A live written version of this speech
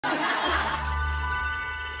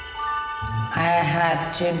I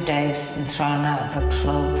had Jim Davison thrown out of a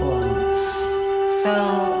club once.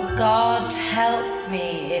 So, God help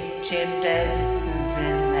me if Jim Davison's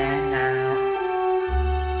in there now.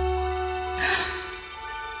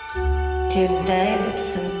 Jim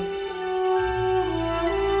Davison.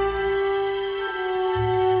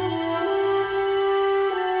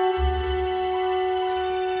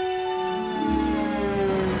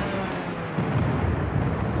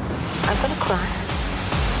 I'm gonna cry.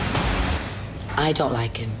 I don't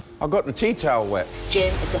like him. I got the tea towel wet.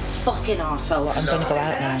 Jim is a fucking arsehole. I'm gonna go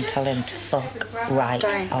out now and tell him to fuck right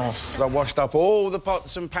off. I washed up all the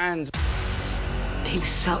pots and pans. He was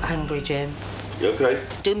so angry, Jim. You okay?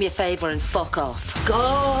 Do me a favour and fuck off.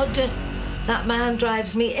 God, that man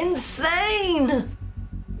drives me insane.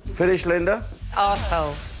 Finish, Linda?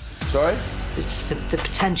 Arsehole. Sorry? It's the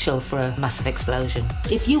potential for a massive explosion.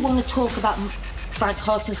 If you want to talk about Frank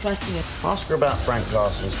Carson's dressing room... Ask her about Frank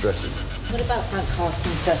Carson's dressing room. What about Frank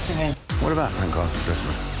Carson's dressing room? What about Frank Carson's dressing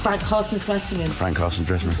room? Frank Carson's dressing room. Frank Carson's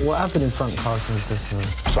dressing room. What happened in Frank Carson's dressing room?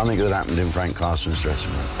 Something that happened in Frank Carson's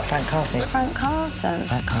dressing room. Frank Carson. Frank Carson.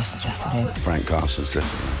 Frank Carson's dressing room. Frank Carson's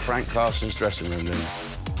dressing room. Frank Carson's dressing room, then.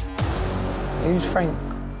 Who's Frank?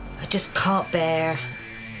 I just can't bear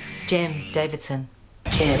Jim Davidson.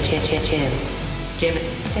 Jim. Jim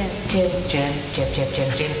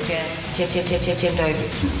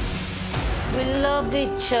Davidson. We love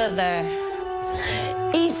each other.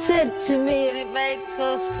 He said to me, it makes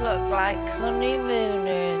us look like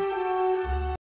honeymooners.